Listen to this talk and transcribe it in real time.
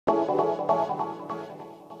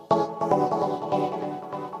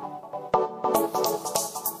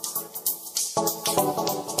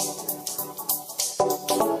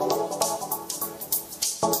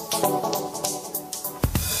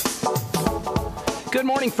Good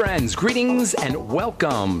morning, friends. Greetings and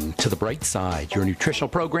welcome to The Bright Side, your nutritional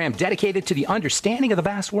program dedicated to the understanding of the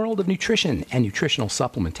vast world of nutrition and nutritional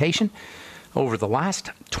supplementation. Over the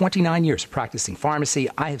last 29 years of practicing pharmacy,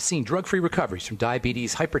 I have seen drug-free recoveries from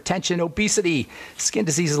diabetes, hypertension, obesity, skin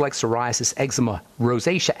diseases like psoriasis, eczema,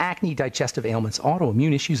 rosacea, acne, digestive ailments,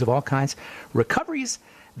 autoimmune issues of all kinds. Recoveries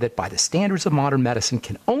that by the standards of modern medicine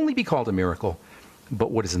can only be called a miracle.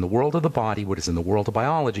 But what is in the world of the body, what is in the world of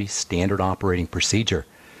biology, standard operating procedure.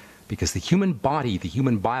 Because the human body, the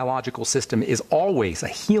human biological system is always a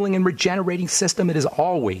healing and regenerating system. It is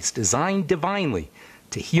always designed divinely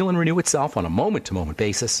to heal and renew itself on a moment-to-moment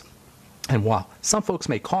basis. And while some folks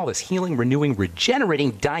may call this healing, renewing,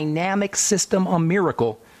 regenerating, dynamic system a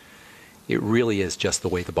miracle, it really is just the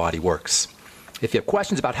way the body works. If you have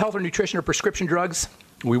questions about health or nutrition or prescription drugs,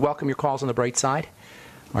 we welcome your calls on The Bright Side.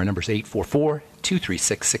 Our number is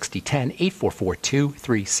 844-236-6010,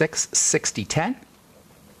 844-236-6010.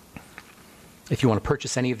 If you want to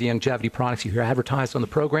purchase any of the longevity products you hear advertised on the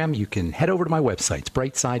program, you can head over to my website. It's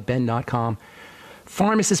brightsideben.com,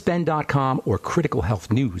 pharmacistben.com, or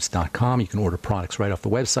criticalhealthnews.com. You can order products right off the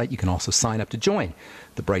website. You can also sign up to join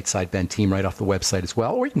the Brightside Ben team right off the website as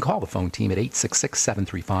well, or you can call the phone team at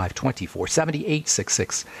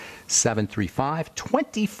 866-735-2470,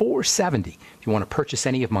 866-735-2470. If you want to purchase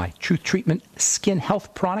any of my Truth Treatment skin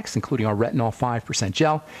health products, including our Retinol 5%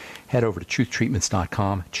 gel, head over to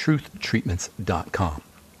truthtreatments.com, truthtreatments.com.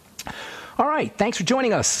 All right, thanks for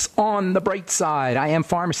joining us on The Bright Side. I am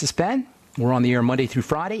Pharmacist Ben. We're on the air Monday through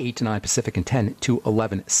Friday, 8 to 9 Pacific and 10 to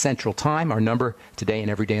 11 Central Time. Our number today and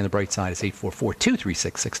every day on The Bright Side is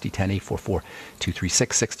 844-236-6010,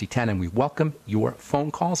 844-236-6010. And we welcome your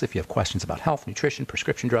phone calls if you have questions about health, nutrition,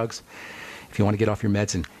 prescription drugs. If you want to get off your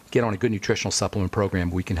meds and get on a good nutritional supplement program,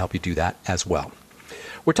 we can help you do that as well.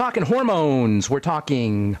 We're talking hormones. We're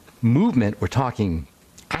talking movement. We're talking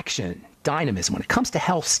action, dynamism. When it comes to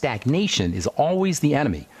health, stagnation is always the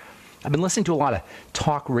enemy. I've been listening to a lot of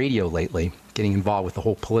talk radio lately, getting involved with the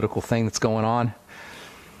whole political thing that's going on.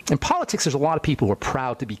 In politics, there's a lot of people who are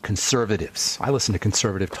proud to be conservatives. I listen to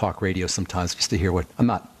conservative talk radio sometimes just to hear what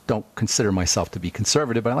don't consider myself to be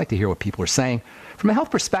conservative, but I like to hear what people are saying. From a health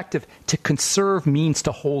perspective, to conserve means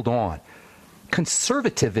to hold on.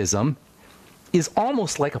 Conservatism is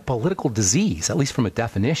almost like a political disease, at least from a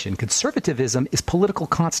definition. Conservatism is political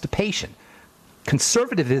constipation.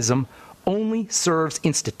 Conservatism only serves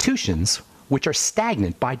institutions which are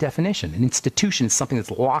stagnant by definition. An institution is something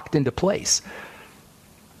that's locked into place.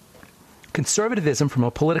 Conservatism, from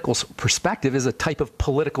a political perspective, is a type of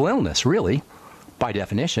political illness, really, by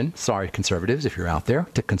definition. Sorry, conservatives, if you're out there.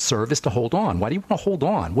 To conserve is to hold on. Why do you want to hold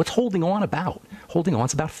on? What's holding on about? Holding on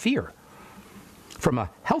is about fear. From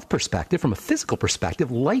a health perspective, from a physical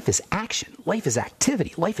perspective, life is action. Life is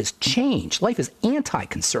activity. Life is change. Life is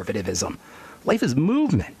anti-conservatism. Life is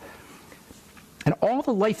movement. And all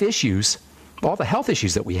the life issues, all the health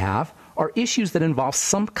issues that we have, are issues that involve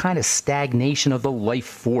some kind of stagnation of the life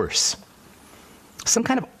force, some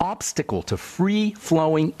kind of obstacle to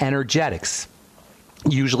free-flowing energetics.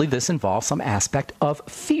 Usually this involves some aspect of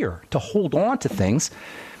fear. To hold on to things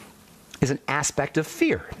is an aspect of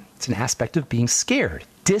fear. It's an aspect of being scared.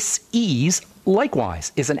 Dis-ease,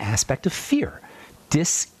 likewise, is an aspect of fear.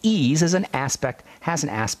 Dis-ease has an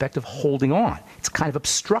aspect of holding on. It's kind of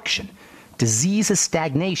obstruction. Disease is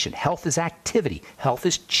stagnation. Health is activity. Health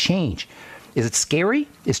is change. Is it scary?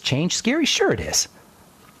 Is change scary? Sure it is.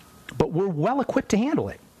 But we're well equipped to handle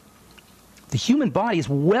it. The human body is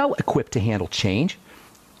well equipped to handle change.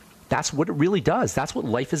 That's what it really does. That's what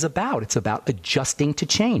life is about. It's about adjusting to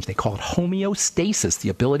change. They call it homeostasis, the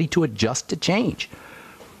ability to adjust to change.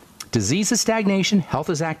 Disease is stagnation. Health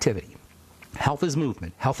is activity. Health is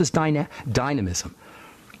movement. Health is dynamism.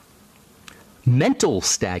 Mental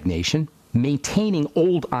stagnation, maintaining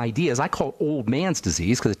old ideas. I call it old man's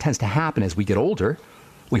disease because it tends to happen as we get older.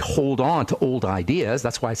 We hold on to old ideas.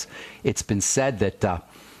 That's why it's been said that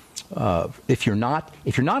if you're not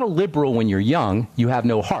a liberal when you're young, you have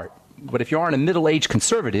no heart. But if you aren't a middle-aged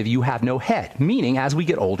conservative, you have no head. Meaning, as we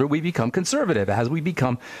get older, we become conservative. As we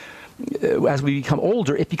become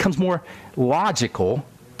older, it becomes more logical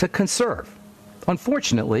to conserve.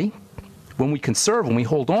 Unfortunately, when we conserve, when we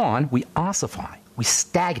hold on, we ossify. We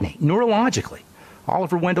stagnate neurologically.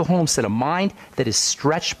 Oliver Wendell Holmes said, a mind that is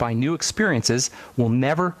stretched by new experiences will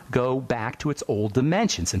never go back to its old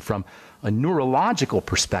dimensions. And from a neurological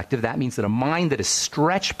perspective, that means that a mind that is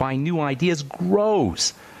stretched by new ideas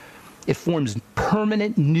grows. It forms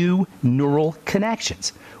permanent new neural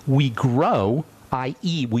connections. We grow,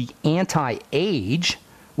 i.e., we anti-age,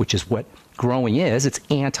 which is what growing is. It's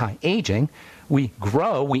anti-aging. We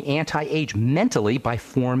grow, we anti-age mentally by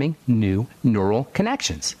forming new neural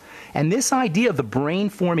connections. And this idea of the brain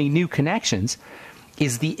forming new connections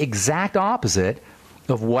is the exact opposite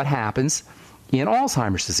of what happens in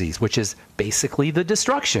Alzheimer's disease, which is basically the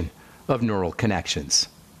destruction of neural connections.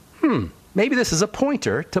 Maybe this is a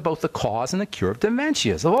pointer to both the cause and the cure of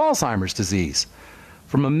dementias, of Alzheimer's disease.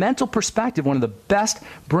 From a mental perspective, one of the best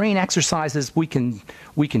brain exercises we can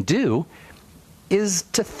do is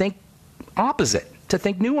to think opposite, to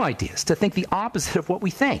think new ideas, to think the opposite of what we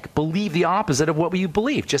think, believe the opposite of what we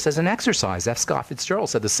believe, just as an exercise. F. Scott Fitzgerald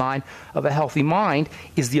said the sign of a healthy mind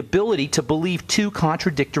is the ability to believe two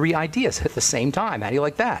contradictory ideas at the same time. How do you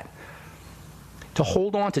like that? To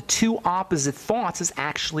hold on to two opposite thoughts is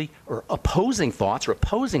actually, or opposing thoughts or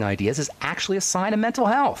opposing ideas is actually a sign of mental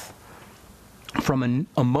health. From an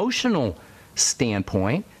emotional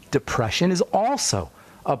standpoint, depression is also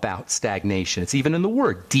about stagnation. It's even in the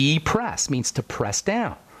word. Depress means to press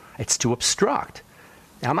down. It's to obstruct.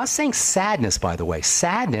 Now, I'm not saying sadness, by the way.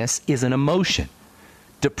 Sadness is an emotion.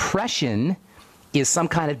 Depression is some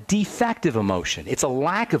kind of defective emotion. It's a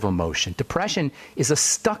lack of emotion. Depression is a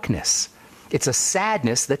stuckness. It's a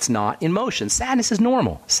sadness that's not in motion. Sadness is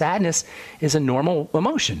normal. Sadness is a normal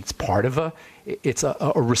emotion. It's part of a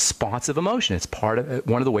responsive emotion. It's part of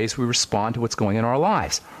one of the ways we respond to what's going on in our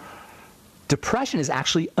lives. Depression is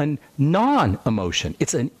actually a non-emotion.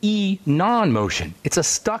 It's an non-motion. It's a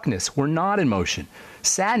stuckness. We're not in motion.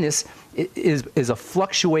 Sadness is a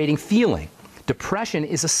fluctuating feeling. Depression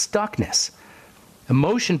is a stuckness.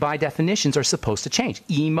 Emotion, by definitions, are supposed to change.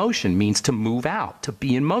 Emotion means to move out, to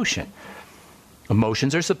be in motion.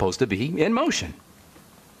 Emotions are supposed to be in motion.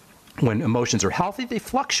 When emotions are healthy, they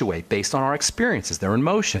fluctuate based on our experiences. They're in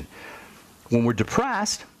motion. When we're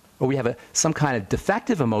depressed, or we have some kind of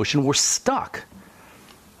defective emotion, we're stuck.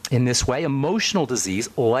 In this way, emotional disease,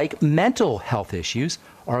 like mental health issues,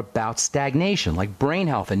 are about stagnation, like brain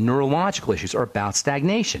health and neurological issues are about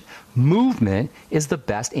stagnation. Movement is the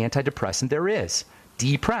best antidepressant there is.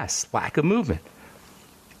 Depress, lack of movement.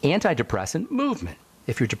 Antidepressant, movement.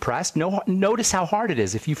 If you're depressed, notice how hard it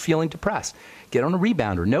is if you're feeling depressed. Get on a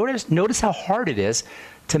rebounder. Notice how hard it is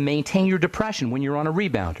to maintain your depression when you're on a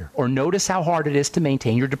rebounder. Or notice how hard it is to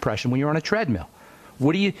maintain your depression when you're on a treadmill.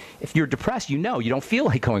 If you're depressed, you don't feel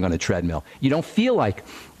like going on a treadmill. You don't feel like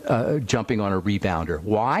jumping on a rebounder.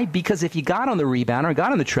 Why? Because if you got on the rebounder and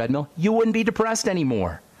got on the treadmill, you wouldn't be depressed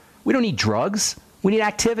anymore. We don't need drugs. We need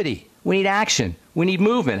activity. We need action. We need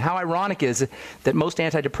movement. How ironic is it that most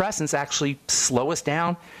antidepressants actually slow us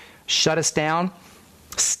down, shut us down,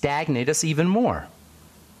 stagnate us even more?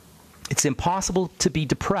 It's impossible to be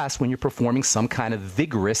depressed when you're performing some kind of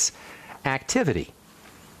vigorous activity.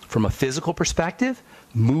 From a physical perspective,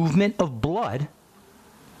 movement of blood,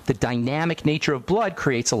 the dynamic nature of blood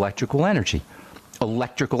creates electrical energy.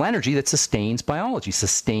 Electrical energy that sustains biology,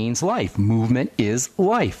 sustains life. Movement is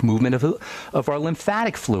life. Movement of our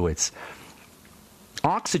lymphatic fluids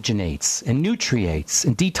oxygenates and nutriates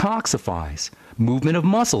and detoxifies. Movement of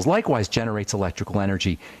muscles likewise generates electrical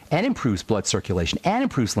energy and improves blood circulation and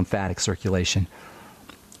improves lymphatic circulation.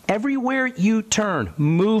 Everywhere you turn,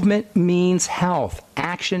 movement means health.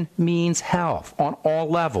 Action means health on all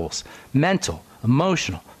levels. Mental,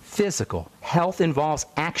 emotional, physical. Health involves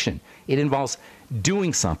action. It involves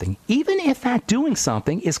doing something, even if that doing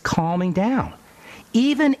something is calming down.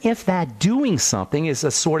 Even if that doing something is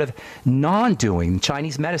a sort of non-doing. In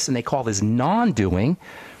Chinese medicine, they call this non-doing.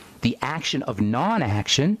 The action of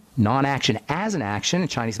non-action as an action in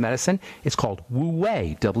Chinese medicine, it's called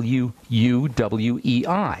wu-wei, W-U-W-E-I.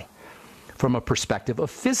 From a perspective of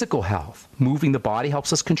physical health, moving the body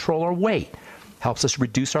helps us control our weight, helps us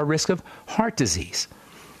reduce our risk of heart disease.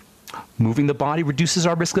 Moving the body reduces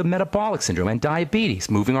our risk of metabolic syndrome and diabetes.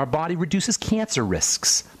 Moving our body reduces cancer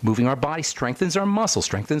risks. Moving our body strengthens our muscles,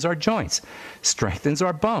 strengthens our joints, strengthens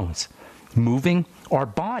our bones. Moving our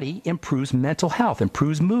body improves mental health,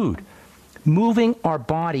 improves mood. Moving our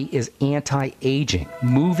body is anti-aging.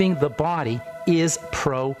 Moving the body is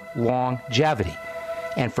pro-longevity.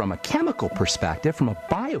 And from a chemical perspective, from a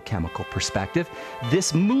biochemical perspective,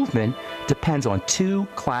 this movement depends on two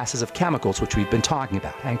classes of chemicals, which we've been talking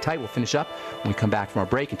about. Hang tight. We'll finish up when we come back from our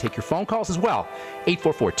break and take your phone calls as well.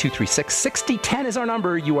 844-236-6010 is our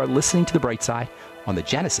number. You are listening to The Bright Side on the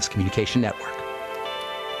Genesis Communication Network.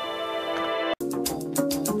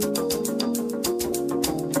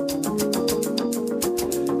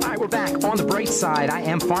 On the bright side, I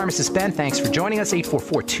am Pharmacist Ben. Thanks for joining us.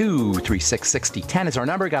 844-236-6010 is our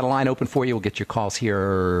number. Got a line open for you. We'll get your calls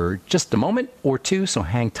here just a moment or two, so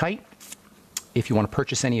hang tight. if you want to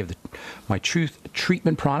purchase any of my Truth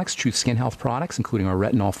treatment products, Truth Skin Health products, including our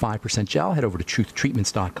Retinol 5% gel, head over to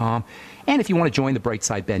truthtreatments.com. And if you want to join the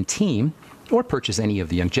Brightside Ben team or purchase any of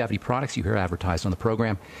the longevity products you hear advertised on the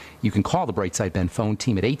program, you can call the Brightside Ben phone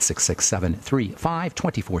team at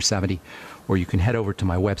 866-735-2470, or you can head over to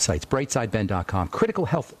my websites, brightsideben.com,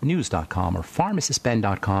 criticalhealthnews.com, or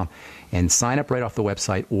pharmacistben.com, and sign up right off the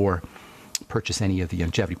website or purchase any of the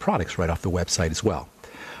longevity products right off the website as well.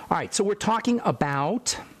 All right, so we're talking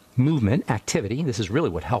about movement, activity. This is really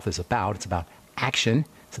what health is about. It's about action.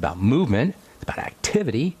 It's about movement. It's about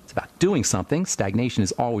activity. It's about doing something. Stagnation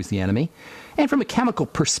is always the enemy. And from a chemical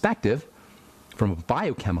perspective, from a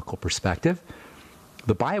biochemical perspective,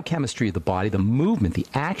 the biochemistry of the body, the movement, the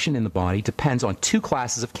action in the body depends on two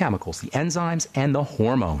classes of chemicals, the enzymes and the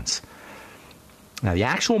hormones. Now, the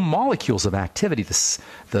actual molecules of activity,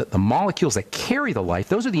 the molecules that carry the life,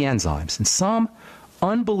 those are the enzymes. In some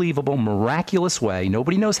unbelievable, miraculous way,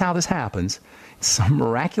 nobody knows how this happens, in some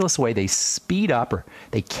miraculous way, they speed up or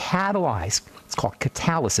they catalyze. It's called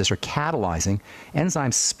catalysis or catalyzing.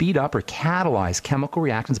 Enzymes speed up or catalyze chemical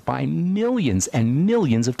reactions by millions and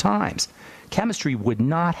millions of times. Chemistry would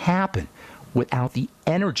not happen without the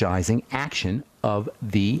energizing action of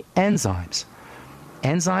the enzymes.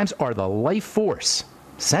 Enzymes are the life force.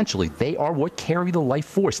 Essentially, they are what carry the life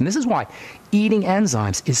force. And this is why eating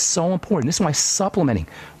enzymes is so important. This is why supplementing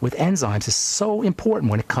with enzymes is so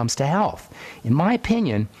important when it comes to health. In my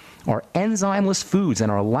opinion, our enzymeless foods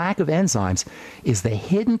and our lack of enzymes is the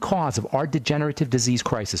hidden cause of our degenerative disease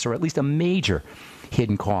crisis, or at least a major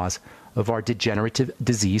hidden cause of our degenerative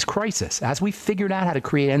disease crisis. As we figured out how to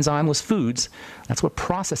create enzymeless foods, that's what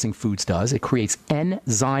processing foods does. It creates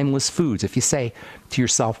enzymeless foods. If you say to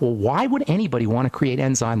yourself, well, why would anybody want to create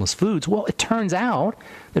enzymeless foods? Well, it turns out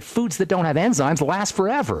that foods that don't have enzymes last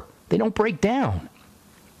forever. They don't break down.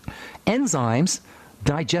 Enzymes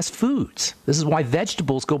digest foods. This is why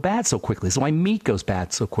vegetables go bad so quickly. This is why meat goes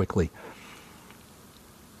bad so quickly.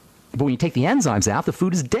 But when you take the enzymes out, the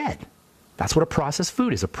food is dead. That's what a processed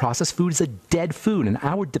food is. A processed food is a dead food, and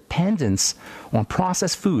our dependence on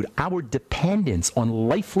processed food, our dependence on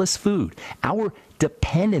lifeless food, our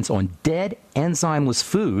dependence on dead enzymeless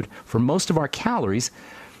food for most of our calories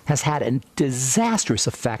has had a disastrous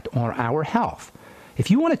effect on our health. If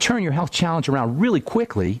you want to turn your health challenge around really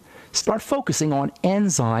quickly, start focusing on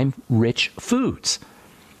enzyme-rich foods.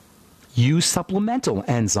 Use supplemental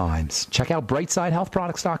enzymes. Check out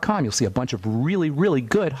brightsidehealthproducts.com. You'll see a bunch of really, really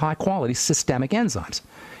good, high-quality systemic enzymes.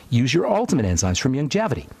 Use your ultimate enzymes from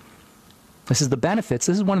longevity. This is the benefits.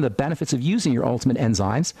 This is one of the benefits of using your ultimate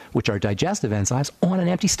enzymes, which are digestive enzymes, on an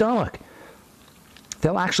empty stomach.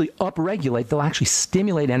 They'll actually upregulate, they'll actually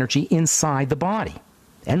stimulate energy inside the body.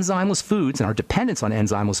 Enzymeless foods and our dependence on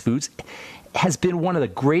enzymeless foods has been one of the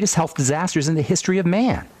greatest health disasters in the history of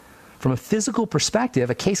man. From a physical perspective,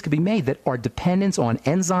 a case could be made that our dependence on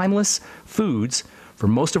enzymeless foods for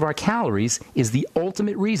most of our calories is the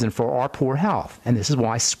ultimate reason for our poor health. And this is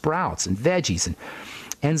why sprouts and veggies and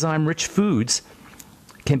enzyme-rich foods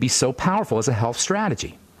can be so powerful as a health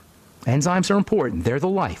strategy. Enzymes are important. They're the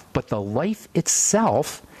life. But the life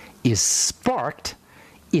itself is sparked,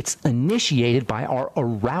 it's initiated by our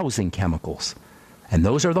arousing chemicals. And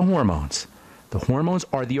those are the hormones. The hormones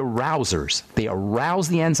are the arousers. They arouse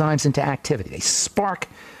the enzymes into activity. They spark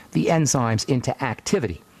the enzymes into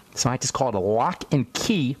activity. Scientists call it a lock and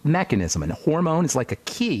key mechanism. And a hormone is like a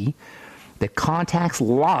key that contacts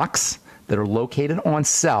locks that are located on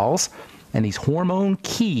cells. And these hormone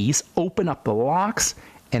keys open up the locks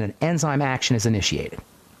and an enzyme action is initiated.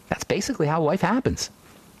 That's basically how life happens,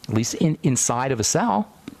 at least inside of a cell.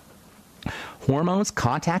 Hormones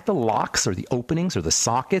contact the locks or the openings or the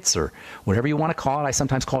sockets or whatever you want to call it. I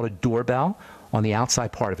sometimes call it a doorbell on the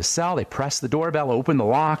outside part of a cell. They press the doorbell, open the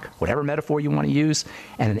lock, whatever metaphor you want to use,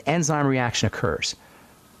 and an enzyme reaction occurs.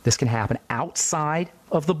 This can happen outside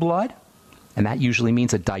of the blood, and that usually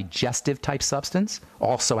means a digestive type substance,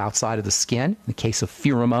 also outside of the skin in the case of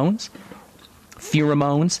pheromones.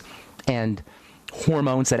 Pheromones and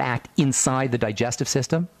hormones that act inside the digestive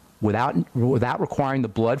system without requiring the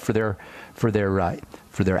blood for their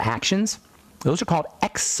actions. Those are called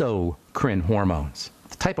exocrine hormones.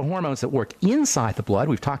 The type of hormones that work inside the blood,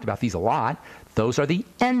 we've talked about these a lot, those are the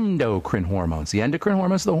endocrine hormones. The endocrine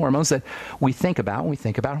hormones are the hormones that we think about when we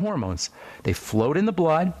think about hormones. They float in the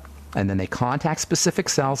blood, and then they contact specific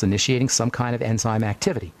cells, initiating some kind of enzyme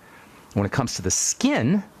activity. When it comes to the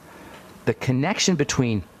skin, the connection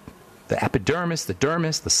between the epidermis, the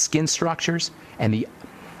dermis, the skin structures, and the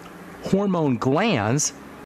hormone glands